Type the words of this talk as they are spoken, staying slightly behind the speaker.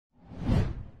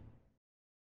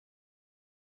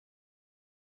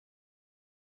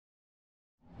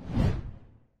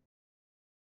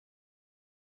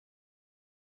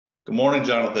Good morning,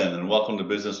 Jonathan, and welcome to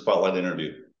Business Spotlight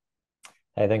Interview.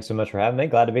 Hey, thanks so much for having me.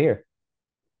 Glad to be here.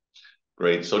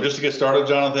 Great. So just to get started,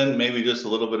 Jonathan, maybe just a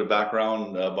little bit of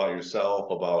background about yourself,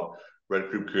 about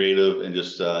Red Crew Creative, and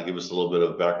just give us a little bit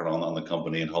of background on the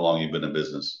company and how long you've been in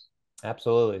business.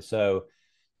 Absolutely. So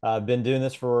I've been doing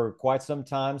this for quite some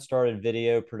time, started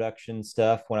video production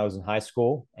stuff when I was in high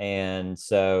school. And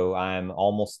so I'm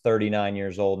almost 39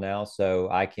 years old now. So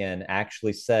I can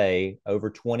actually say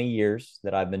over 20 years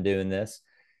that I've been doing this.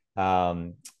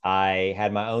 I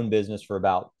had my own business for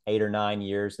about 8 or 9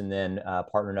 years and then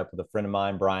partnered up with a friend of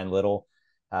mine, Brian Little.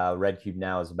 Red Cube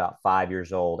now is about 5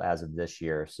 years old as of this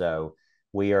year. So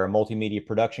we are a multimedia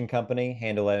production company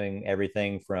handling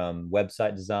everything from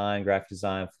website design, graphic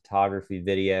design, photography,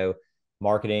 video,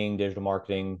 marketing, digital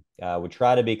marketing. We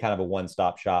try to be kind of a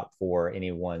one-stop shop for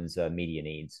anyone's media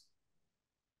needs.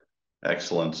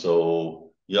 Excellent.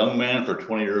 So young man for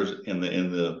 20 years in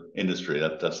the industry.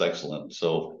 That's excellent.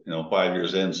 So 5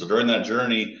 years in. So during that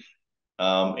journey,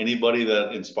 anybody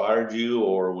that inspired you,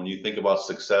 or when you think about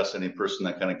success, any person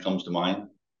that kind of comes to mind?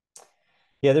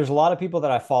 Yeah, there's a lot of people that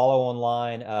I follow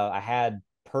online. I had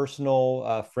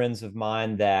personal friends of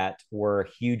mine that were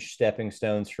huge stepping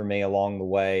stones for me along the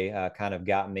way, kind of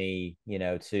got me,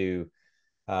 to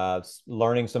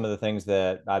learning some of the things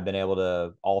that I've been able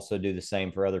to also do the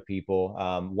same for other people.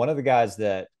 One of the guys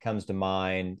that comes to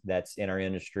mind that's in our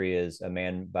industry is a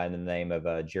man by the name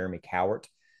of Jeremy Cowart.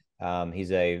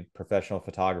 He's a professional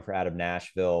photographer out of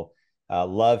Nashville.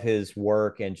 Love his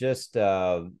work and just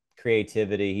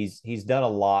creativity. He's done a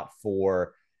lot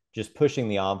for just pushing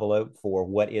the envelope for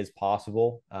what is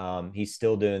possible. He's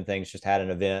still doing things. Just had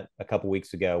an event a couple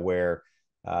weeks ago where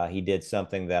he did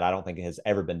something that I don't think has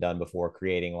ever been done before,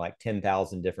 creating like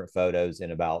 10,000 different photos in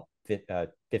about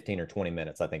 15 or 20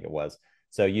 minutes, I think it was.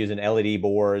 So using LED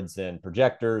boards and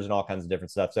projectors and all kinds of different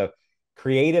stuff. So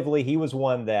creatively, he was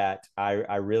one that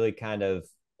I really kind of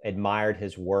admired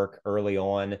his work early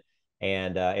on.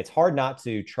 And it's hard not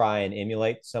to try and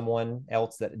emulate someone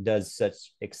else that does such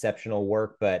exceptional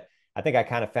work. But I think I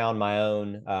kind of found my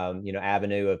own,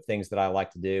 avenue of things that I like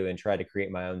to do and try to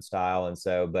create my own style. And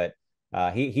so, but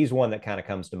he's one that kind of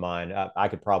comes to mind. I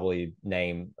could probably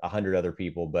name 100 other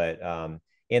people, but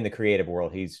in the creative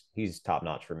world, he's top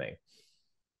notch for me.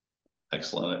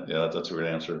 Excellent. Yeah, that's a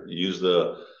great answer. Use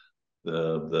the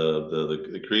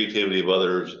creativity of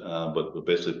others, but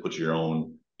basically put your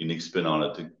own unique spin on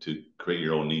it to create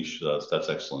your own niche. That's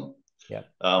excellent. Yeah.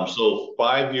 So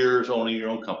 5 years owning your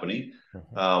own company.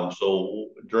 Mm-hmm. So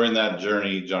during that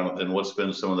journey, Jonathan, what's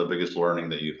been some of the biggest learning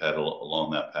that you've had along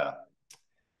that path?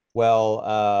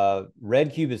 Well,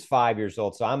 Red Cube is 5 years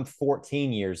old, so I'm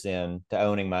 14 years in to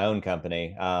owning my own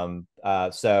company.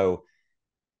 So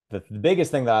the biggest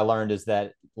thing that I learned is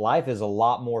that life is a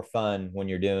lot more fun when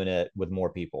you're doing it with more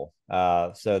people.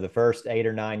 So the first 8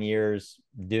 or 9 years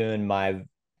doing my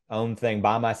own thing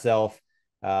by myself,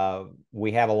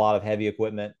 we have a lot of heavy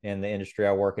equipment in the industry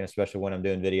I work in, especially when I'm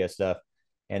doing video stuff.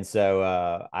 And so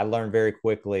I learned very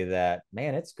quickly that,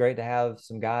 man, it's great to have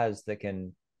some guys that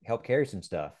can help carry some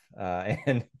stuff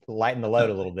and lighten the load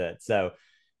a little bit. So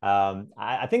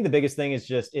I think the biggest thing is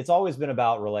just it's always been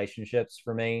about relationships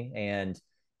for me. And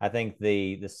I think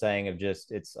the saying of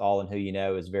just it's all in who you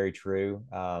know is very true.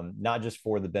 Not just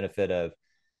for the benefit of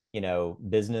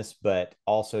business, but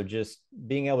also just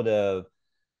being able to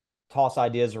toss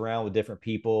ideas around with different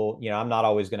people. I'm not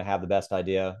always going to have the best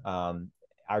idea.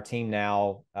 Our team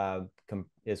now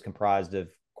is comprised of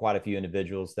quite a few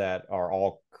individuals that are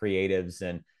all creatives,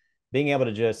 and being able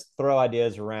to just throw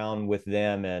ideas around with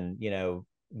them and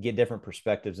get different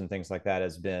perspectives and things like that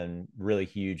has been really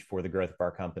huge for the growth of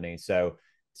our company. So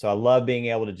I love being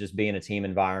able to just be in a team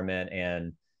environment,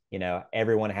 and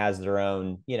everyone has their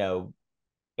own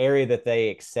area that they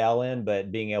excel in,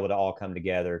 but being able to all come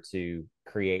together to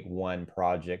create one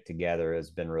project together has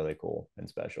been really cool and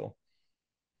special.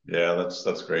 Yeah,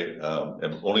 that's great.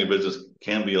 And owning a business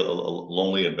can be a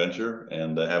lonely adventure,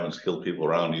 and having skilled people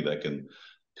around you that can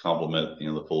complement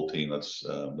the full team,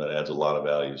 that adds a lot of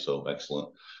value. So excellent.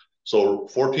 So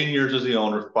 14 years as the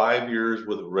owner, 5 years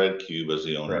with Red Cube as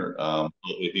the Correct. owner.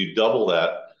 If you double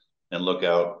that and look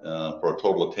out for a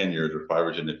total of 10 years or 5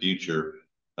 years in the future,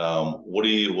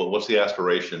 what's the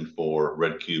aspiration for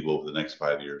Red Cube over the next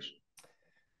 5 years?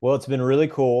 Well, it's been really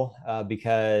cool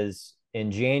because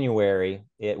in January,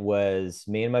 it was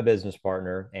me and my business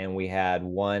partner, and we had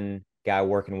one guy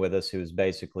working with us who was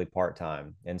basically part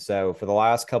time. And so for the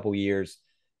last couple of years,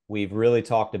 we've really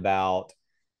talked about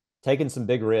taking some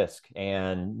big risk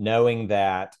and knowing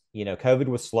that COVID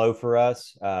was slow for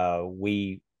us.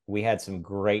 We had some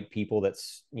great people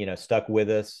that's stuck with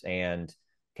us and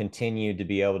continued to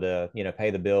be able to, pay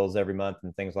the bills every month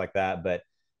and things like that. But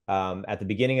at the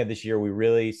beginning of this year, we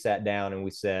really sat down and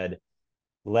we said,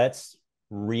 let's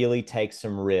really take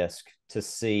some risk to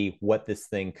see what this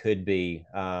thing could be.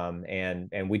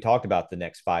 And we talked about the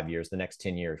next 5 years, the next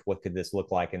 10 years, what could this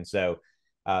look like? And so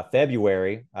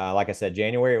February, like I said,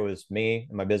 January, it was me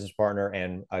and my business partner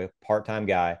and a part-time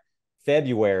guy.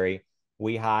 February,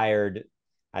 we hired,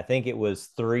 I think it was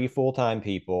 3 full-time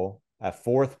people, a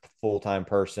 4th full-time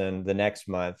person the next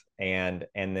month. And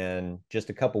then just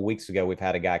a couple weeks ago, we've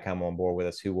had a guy come on board with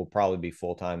us who will probably be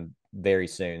full-time very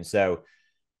soon. So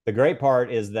the great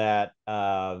part is that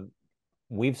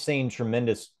we've seen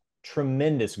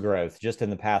tremendous growth just in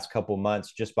the past couple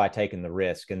months just by taking the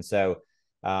risk. And so,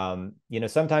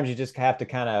 sometimes you just have to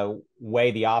kind of weigh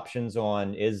the options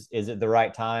on is it the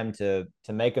right time to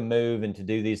make a move and to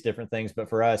do these different things. But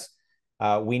for us,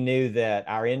 we knew that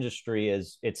our industry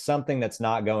it's something that's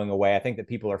not going away. I think that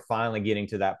people are finally getting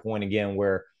to that point again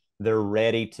where they're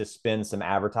ready to spend some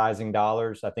advertising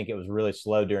dollars. I think it was really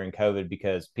slow during COVID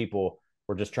because people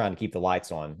were just trying to keep the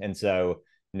lights on. And so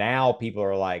now people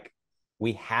are like,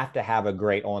 we have to have a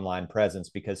great online presence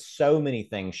because so many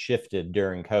things shifted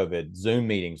during COVID. Zoom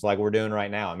meetings like we're doing right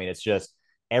now. I mean, it's just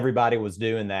everybody was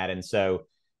doing that. And so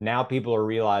now people are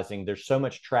realizing there's so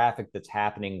much traffic that's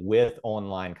happening with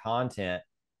online content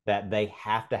that they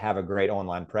have to have a great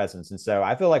online presence. And so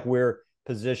I feel like we're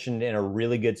positioned in a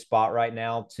really good spot right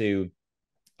now to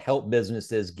help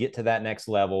businesses get to that next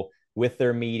level with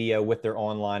their media, with their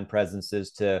online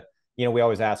presences to, we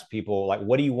always ask people like,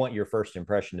 what do you want your first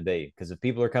impression to be? Because if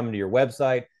people are coming to your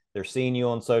website, they're seeing you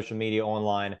on social media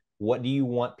online, what do you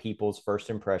want people's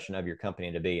first impression of your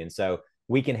company to be? And so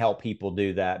we can help people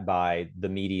do that by the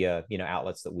media,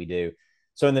 outlets that we do.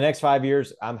 So in the next 5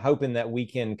 years, I'm hoping that we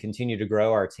can continue to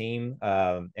grow our team.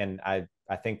 And I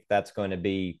think that's going to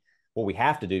be what we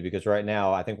have to do because right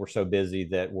now I think we're so busy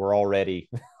that we're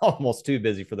already almost too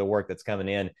busy for the work that's coming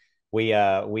in. We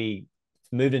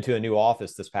moved into a new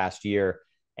office this past year.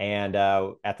 And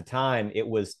at the time, it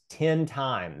was 10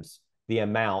 times the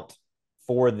amount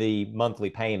for the monthly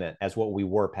payment as what we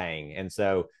were paying. And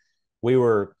so we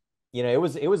were, it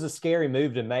was a scary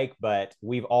move to make, but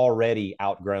we've already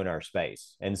outgrown our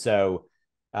space. And so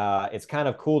it's kind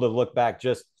of cool to look back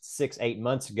just 6-8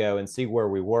 months ago and see where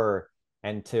we were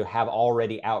and to have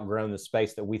already outgrown the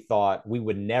space that we thought we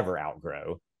would never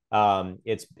outgrow.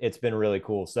 It's been really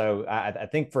cool. So I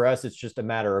think for us, it's just a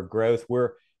matter of growth.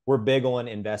 We're big on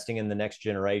investing in the next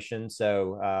generation.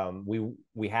 So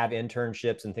we have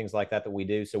internships and things like that we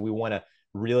do. So we want to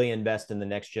really invest in the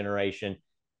next generation,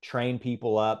 train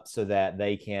people up so that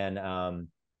they can,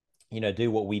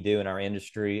 do what we do in our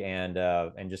industry and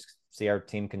just see our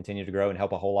team continue to grow and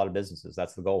help a whole lot of businesses.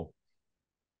 That's the goal.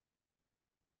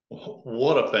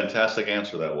 What a fantastic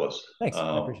answer that was. Thanks.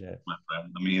 I appreciate it. My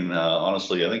friend. I mean,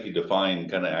 honestly, I think you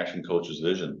defined kind of Action Coach's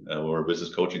vision. We're a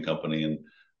business coaching company, and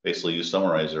basically you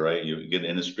summarize it, right? You get an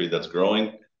industry that's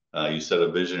growing, you set a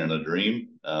vision and a dream,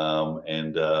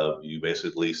 and you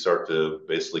basically start to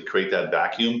create that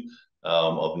vacuum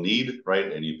of need,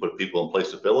 right? And you put people in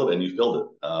place to fill it, and you filled it.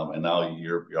 And now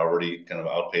you're already kind of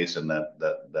outpacing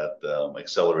that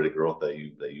accelerated growth that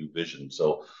you visioned.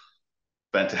 So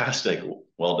fantastic.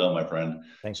 Well done, my friend.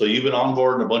 Thanks. So you've been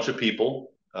onboarding a bunch of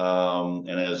people,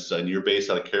 and you're based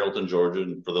out of Carrollton, Georgia.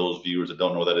 And for those viewers that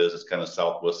don't know what that is, it's kind of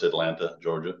Southwest Atlanta,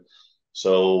 Georgia.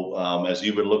 So as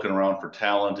you've been looking around for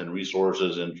talent and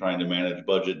resources and trying to manage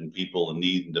budget and people and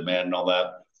need and demand and all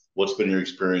that, what's been your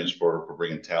experience for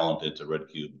bringing talent into Red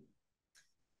Cube?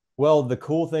 Well, the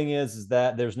cool thing is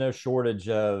that there's no shortage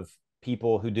of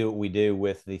people who do what we do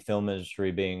with the film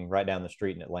industry being right down the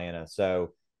street in Atlanta.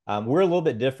 So we're a little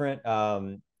bit different.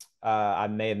 I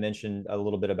may have mentioned a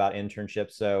little bit about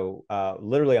internships. So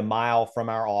literally a mile from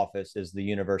our office is the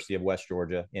University of West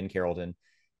Georgia in Carrollton.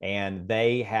 And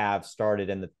they have started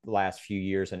in the last few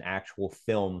years an actual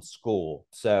film school.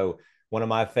 So one of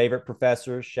my favorite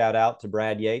professors, shout out to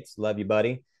Brad Yates. Love you,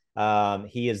 buddy.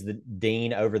 He is the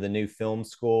dean over the new film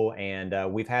school.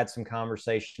 And we've had some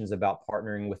conversations about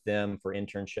partnering with them for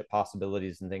internship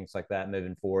possibilities and things like that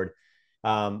moving forward.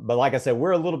 But like I said,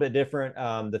 we're a little bit different.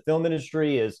 The film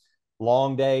industry is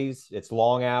long days, it's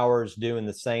long hours doing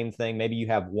the same thing. Maybe you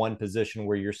have one position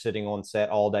where you're sitting on set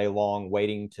all day long,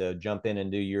 waiting to jump in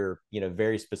and do your,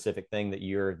 very specific thing that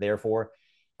you're there for.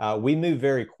 We move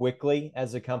very quickly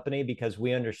as a company because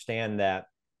we understand that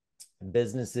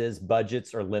businesses'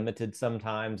 budgets are limited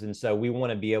sometimes. And so we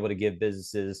want to be able to give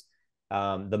businesses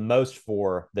the most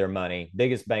for their money,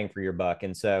 biggest bang for your buck.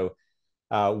 And so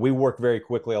we work very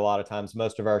quickly a lot of times.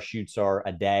 Most of our shoots are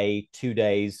a day, 2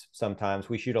 days. Sometimes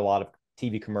we shoot a lot of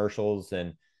TV commercials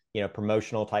and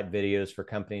promotional type videos for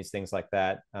companies, things like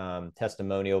that,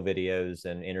 testimonial videos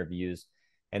and interviews.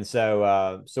 And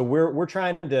so we're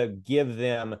trying to give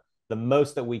them the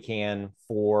most that we can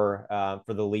for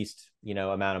the least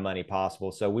amount of money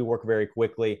possible. So we work very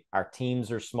quickly. Our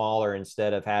teams are smaller.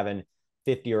 Instead of having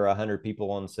 50 or 100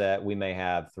 people on set, we may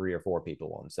have 3 or 4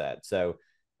 people on set. So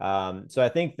I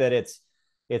think that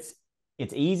it's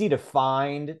easy to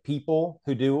find people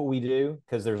who do what we do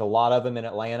because there's a lot of them in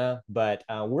Atlanta. But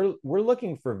we're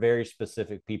looking for very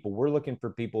specific people. We're looking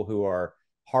for people who are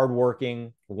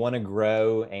hardworking, want to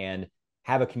grow, and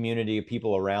have a community of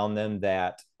people around them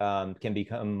that can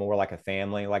become more like a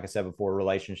family. Like I said before,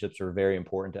 relationships are very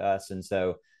important to us. And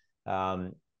so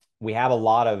we have a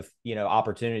lot of,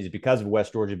 opportunities because of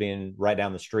West Georgia being right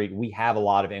down the street. We have a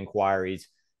lot of inquiries,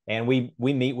 and we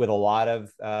meet with a lot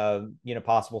of,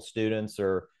 possible students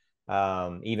or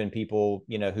even people,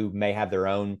 who may have their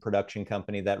own production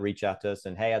company that reach out to us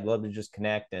and, hey, I'd love to just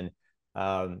connect and,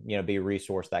 be a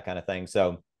resource, that kind of thing.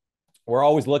 So we're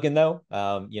always looking though.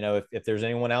 If there's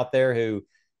anyone out there who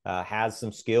has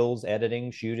some skills, editing,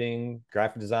 shooting,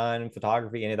 graphic design,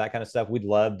 photography, any of that kind of stuff, we'd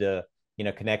love to,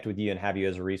 connect with you and have you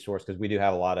as a resource, because we do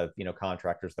have a lot of,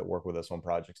 contractors that work with us on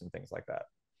projects and things like that.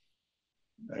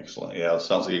 Excellent. Yeah, it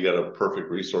sounds like you got a perfect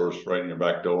resource right in your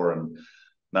back door, and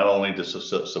not only to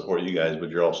support you guys, but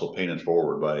you're also paying it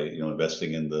forward by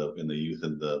investing in the youth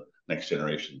and the next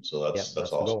generation. So that's the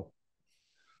awesome. goal.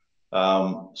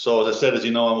 So as I said, as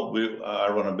you know,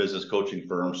 I run a business coaching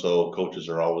firm, so coaches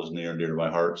are always near and dear to my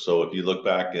heart. So if you look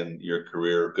back in your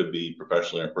career, it could be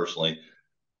professionally or personally,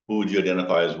 who would you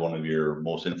identify as one of your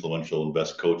most influential and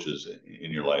best coaches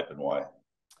in your life, and why?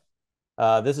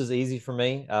 This is easy for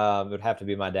me. It would have to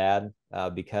be my dad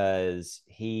because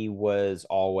he was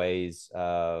always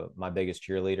my biggest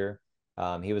cheerleader.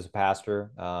 He was a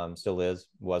pastor, still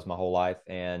was my whole life.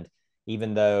 And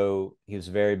even though he was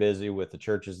very busy with the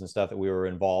churches and stuff that we were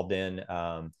involved in,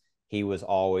 he was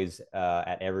always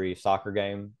at every soccer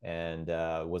game and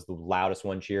was the loudest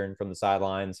one cheering from the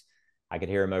sidelines. I could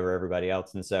hear him over everybody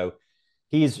else. And so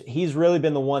he's really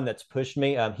been the one that's pushed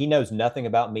me. He knows nothing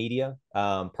about media.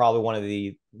 Probably one of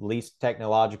the least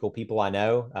technological people I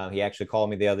know. He actually called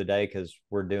me the other day because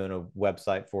we're doing a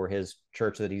website for his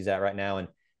church that he's at right now, and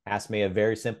asked me a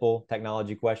very simple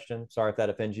technology question. Sorry if that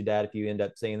offends you, Dad, if you end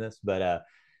up seeing this, but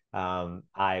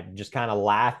I just kind of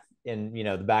laughed in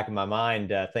the back of my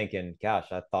mind, thinking, "Gosh,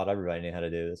 I thought everybody knew how to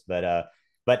do this."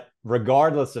 But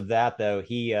regardless of that, though,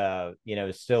 he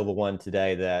is still the one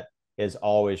today that is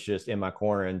always just in my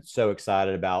corner and so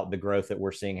excited about the growth that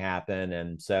we're seeing happen.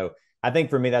 And so I think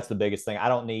for me, that's the biggest thing. I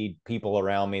don't need people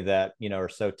around me that, are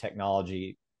so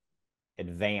technology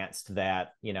advanced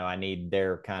that, I need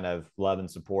their kind of love and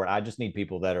support. I just need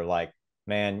people that are like,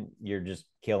 man, you're just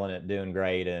killing it, doing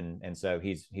great. And so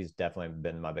he's definitely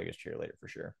been my biggest cheerleader for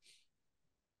sure.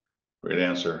 Great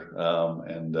answer.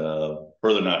 And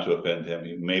further not to offend him,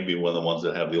 he may be one of the ones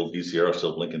that have the old VCR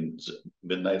still blinking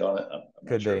midnight on it. I'm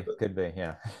could be,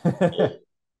 yeah.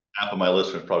 Half of my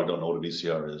listeners probably don't know what a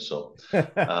VCR is. So,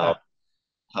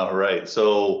 all right.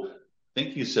 So I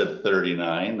think you said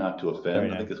 39, not to offend.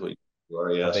 39. I think that's what you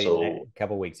are. Yeah. So a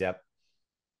couple weeks. Yep.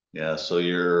 Yeah. So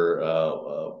you're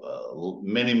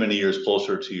many, many years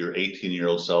closer to your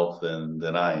 18-year-old self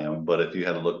than I am. But if you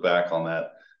had to look back on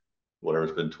that, whatever,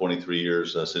 it's been 23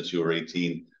 years since you were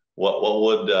 18.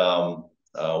 What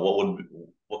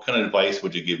kind of advice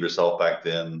would you give yourself back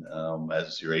then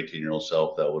as your 18-year-old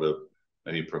self that would have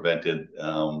maybe prevented,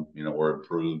 or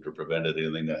improved or prevented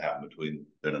anything that happened between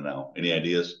then and now? Any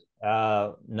ideas?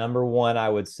 Number one, I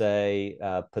would say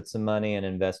put some money and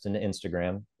invest in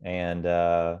Instagram and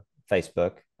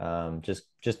Facebook.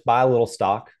 Just buy a little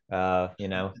stock,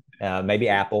 maybe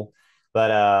Apple.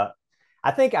 But I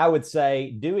think I would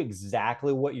say do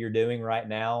exactly what you're doing right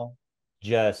now.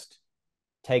 Just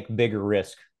take bigger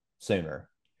risk sooner,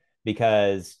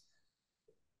 because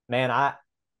man, I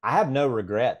have no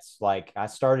regrets. Like, I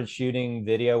started shooting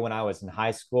video when I was in high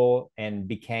school and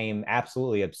became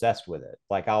absolutely obsessed with it.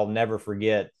 Like, I'll never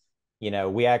forget, we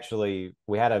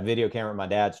had a video camera at my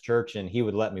dad's church, and he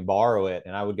would let me borrow it,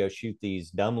 and I would go shoot these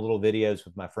dumb little videos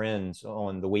with my friends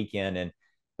on the weekend.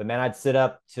 But man, I'd sit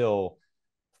up till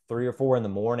 3 or 4 in the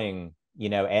morning,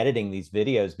 editing these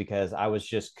videos, because I was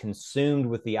just consumed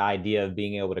with the idea of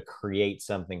being able to create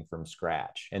something from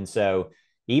scratch. And so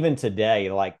even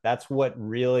today, like, that's what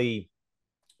really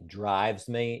drives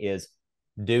me, is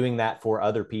doing that for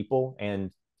other people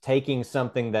and taking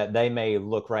something that they may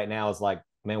look right now as like,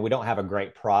 man, we don't have a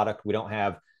great product, we don't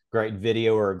have great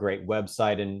video or a great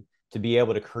website, and to be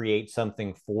able to create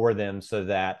something for them so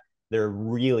that they're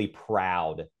really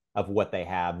proud of what they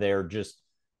have. They're just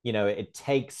it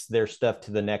takes their stuff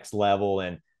to the next level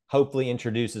and hopefully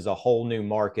introduces a whole new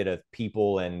market of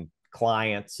people and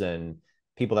clients and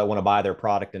people that want to buy their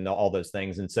product and all those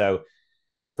things. And so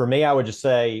for me, I would just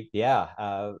say,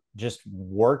 just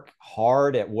work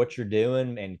hard at what you're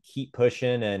doing and keep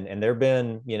pushing. And there've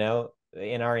been,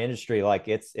 in our industry, like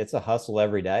it's a hustle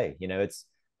every day.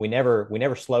 We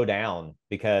never slow down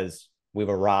because we've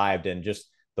arrived and just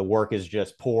the work is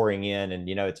just pouring in.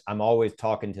 And, I'm always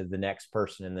talking to the next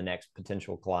person and the next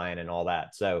potential client and all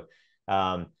that. So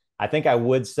I think I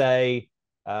would say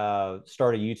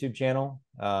start a YouTube channel.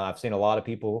 I've seen a lot of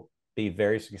people be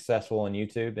very successful on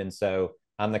YouTube. And so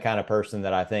I'm the kind of person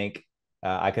that I think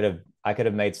I could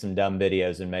have made some dumb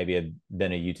videos and maybe have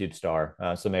been a YouTube star.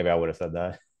 So maybe I would have said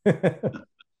that.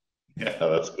 Yeah,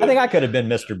 that's good. I think I could have been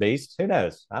Mr. Beast. Who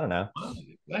knows? I don't know.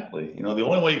 Exactly. The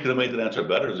only way you could have made that answer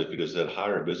better is if you just said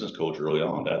hire a business coach early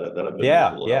on. That'd have been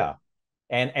Yeah.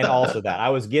 And also that I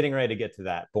was getting ready to get to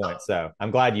that point. So I'm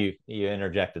glad you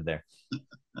interjected there.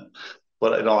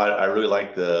 But I really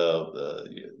like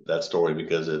that story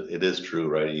because it is true,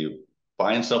 right? You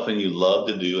find something you love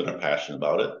to do and are passionate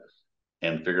about it,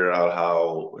 and figure out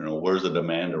how, where's the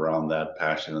demand around that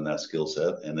passion and that skill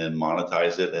set, and then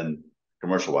monetize it and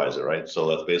commercialize it, right? So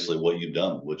that's basically what you've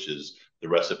done, which is the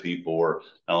recipe for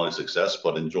not only success,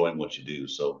 but enjoying what you do.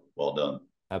 So well done.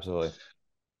 Absolutely.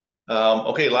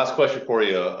 Okay, last question for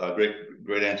you.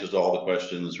 Great answers to all the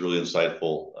questions, really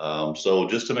insightful. So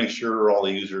just to make sure all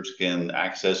the users can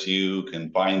access you, can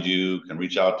find you, can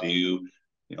reach out to you,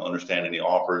 understand any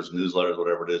offers, newsletters,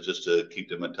 whatever it is, just to keep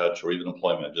them in touch, or even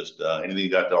employment, just anything you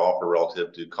got to offer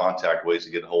relative to contact ways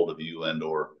to get a hold of you and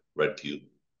or RedCube.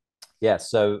 Yes.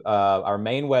 So our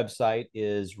main website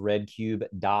is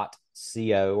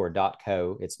redcube.co or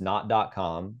 .co. It's not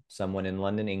 .com. Someone in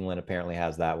London, England apparently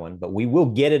has that one, but we will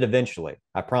get it eventually.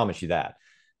 I promise you that.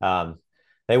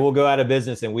 They will go out of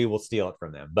business and we will steal it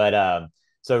from them. But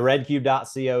so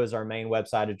redcube.co is our main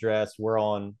website address. We're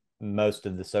on most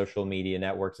of the social media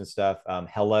networks and stuff.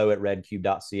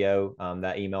 hello@redcube.co.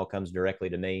 That email comes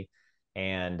directly to me.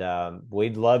 And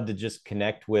we'd love to just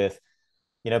connect with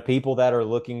people that are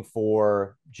looking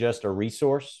for just a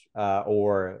resource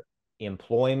or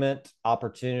employment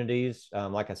opportunities.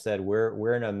 Like I said,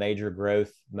 we're in a major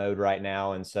growth mode right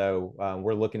now, and so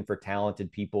we're looking for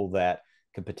talented people that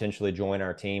could potentially join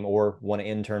our team or want to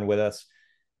intern with us.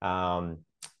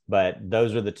 But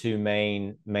those are the two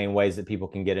main ways that people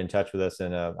can get in touch with us.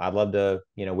 And I'd love to,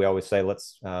 we always say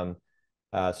let's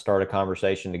start a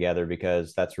conversation together,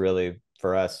 because that's really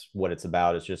for us what it's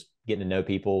about, is just getting to know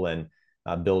people and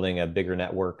building a bigger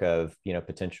network of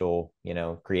potential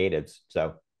creatives.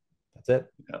 So that's it.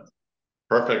 Yeah.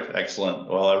 Perfect. Excellent.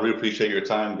 Well, I really appreciate your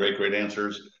time. Great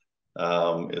answers.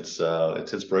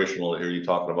 It's inspirational to hear you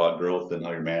talking about growth and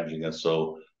how you're managing it.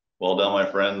 So well done, my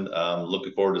friend.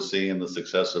 Looking forward to seeing the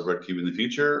success of RedCube in the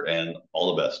future, and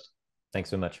all the best. Thanks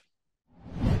so much.